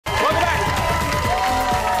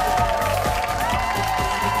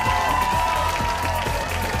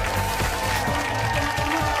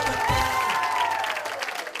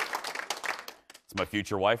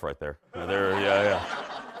future wife right there. Yeah.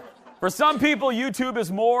 For some people, YouTube is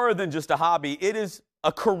more than just a hobby. It is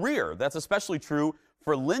a career. That's especially true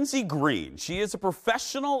for Lindsay Greene. She is a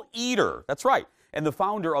professional eater. That's right. And the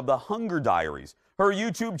founder of the Hunger Diaries. Her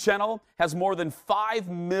YouTube channel has more than 5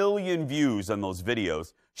 million views on those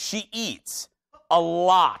videos. She eats a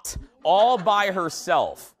lot, all by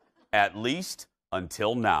herself, at least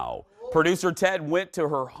until now. Producer Ted went to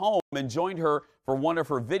her home and joined her for one of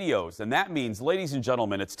her videos. And that means, ladies and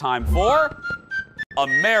gentlemen, it's time for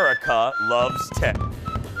America Loves Ted.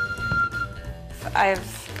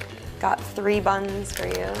 I've got 3 buns for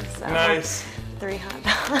you. So nice. 3 hot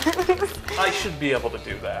dogs. I should be able to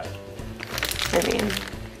do that. I mean,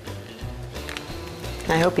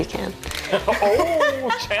 I hope you can. Oh,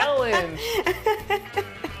 challenge!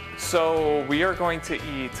 So we are going to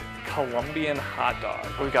eat Colombian hot dog.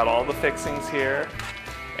 We've got all the fixings here,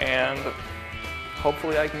 and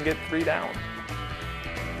hopefully I can get 3 down.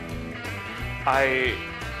 I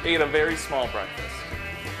ate a very small breakfast.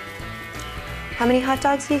 How many hot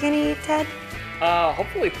dogs are you gonna eat, Ted?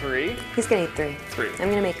 Hopefully 3. He's gonna eat 3. 3. I'm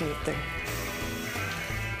gonna make him eat 3.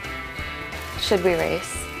 Should we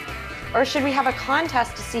race? Or should we have a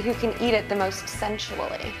contest to see who can eat it the most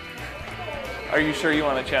sensually? Are you sure you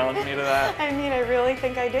want to challenge me to that? I mean, I really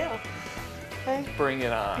think I do. Okay. Bring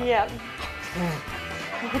it on. Yeah.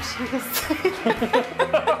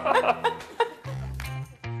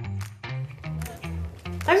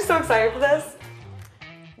 I'm so excited for this.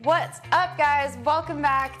 What's up, guys? Welcome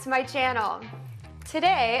back to my channel.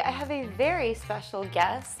 Today, I have a very special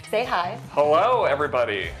guest. Say hi. Hello,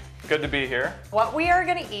 everybody. Good to be here. What we are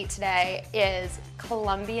gonna eat today is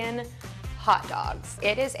Colombian hot dogs.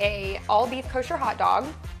 It is a all-beef kosher hot dog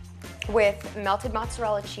with melted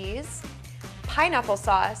mozzarella cheese, pineapple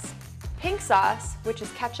sauce, pink sauce, which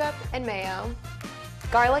is ketchup and mayo,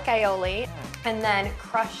 garlic aioli, and then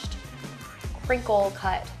crushed crinkle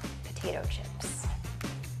cut potato chips.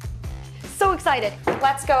 So excited.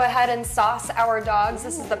 Let's go ahead and sauce our dogs.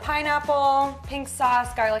 This is the pineapple, pink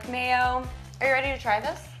sauce, garlic mayo. Are you ready to try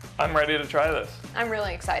this? I'm ready to try this. I'm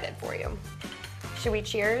really excited for you. Should we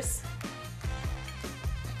cheers?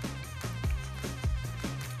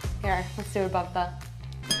 Here, let's do it above the...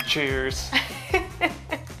 Cheers.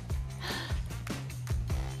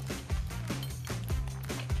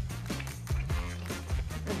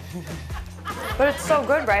 But it's so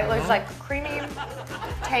good, right? It's like creamy,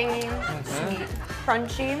 tangy, sweet,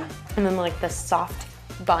 crunchy, and then like the soft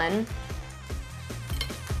bun.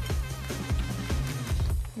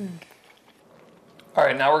 All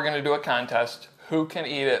right, now we're gonna do a contest. Who can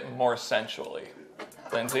eat it more sensually?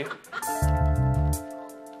 Lindsay?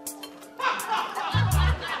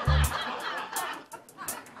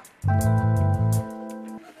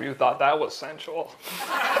 You thought that was sensual.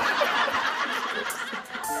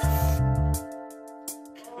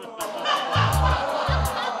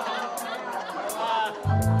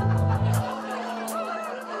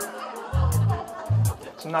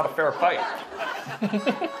 It's not a fair fight.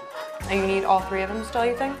 Are you gonna eat all 3 of them still,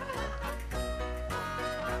 you think?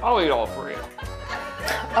 I'll eat all 3.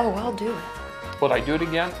 Oh, I'll do it. Would I do it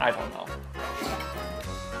again? I don't know.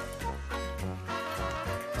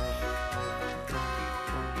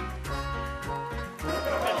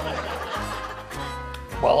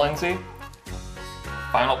 Well, Lindsay,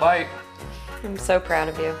 final bite. I'm so proud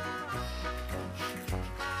of you.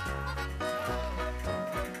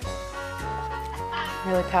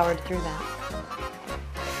 Really powered through that.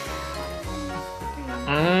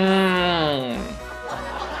 Mmm.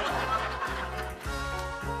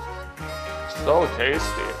 So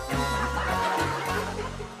tasty.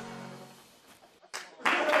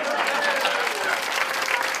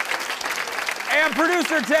 And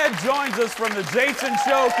producer Ted joins us from the Johnsen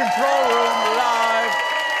Show control room live.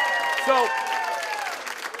 So,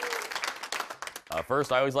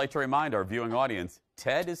 first, I always like to remind our viewing audience,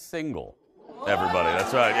 Ted is single. Everybody,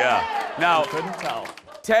 that's right, yeah. Now, Couldn't tell.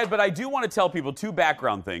 Ted, but I do want to tell people 2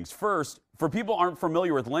 background things. First, for people who aren't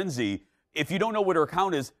familiar with Lindsay, if you don't know what her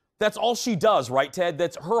account is, that's all she does, right, Ted?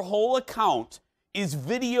 That's her whole account is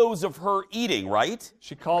videos of her eating, right?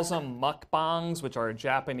 She calls them mukbangs, which are a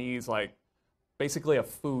Japanese, like, basically a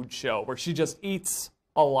food show where she just eats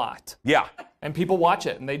a lot. Yeah. And people watch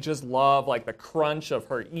it, and they just love, like, the crunch of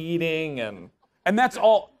her eating, and that's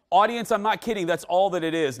all. Audience, I'm not kidding. That's all that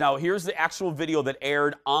it is. Now, here's the actual video that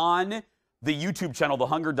aired on the YouTube channel, The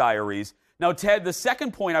Hunger Diaries. Now, Ted, the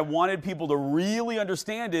second point I wanted people to really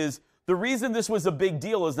understand is the reason this was a big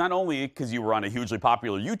deal is not only because you were on a hugely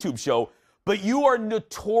popular YouTube show, but you are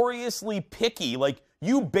notoriously picky. Like,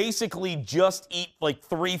 you basically just eat, like,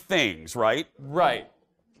 3 things, right? Right.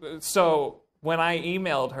 So when I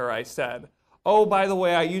emailed her, I said, oh, by the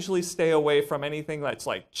way, I usually stay away from anything that's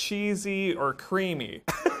like cheesy or creamy.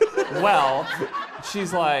 Well,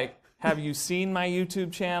 she's like, have you seen my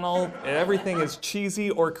YouTube channel? Everything is cheesy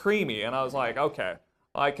or creamy. And I was like, okay,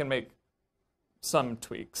 I can make some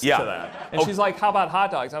tweaks to that. And she's like, how about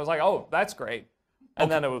hot dogs? I was like, oh, that's great. And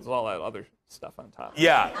then it was all that other stuff on top.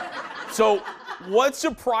 Yeah. So what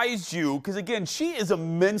surprised you? Because again, she is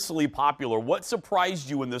immensely popular. What surprised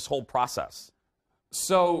you in this whole process?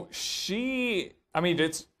 So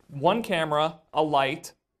it's one camera, a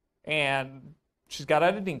light, and she's got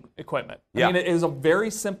editing equipment. Yeah. I mean, it is a very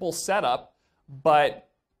simple setup, but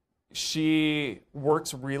she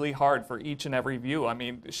works really hard for each and every view. I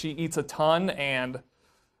mean, she eats a ton, and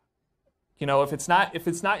you know, if it's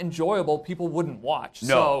not enjoyable, people wouldn't watch. No.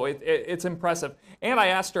 So it's impressive. And I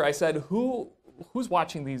asked her, I said, who's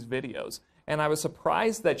watching these videos? And I was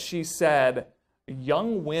surprised that she said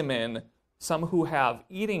young women, some who have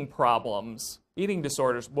eating problems, eating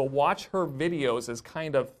disorders, will watch her videos as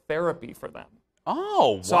kind of therapy for them.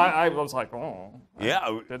 Oh, wow. So I was like, oh, yeah.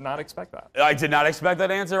 I did not expect that. I did not expect that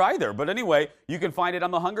answer either. But anyway, you can find it on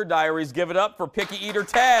the Hunger Diaries. Give it up for Picky Eater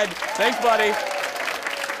Ted. Thanks, buddy.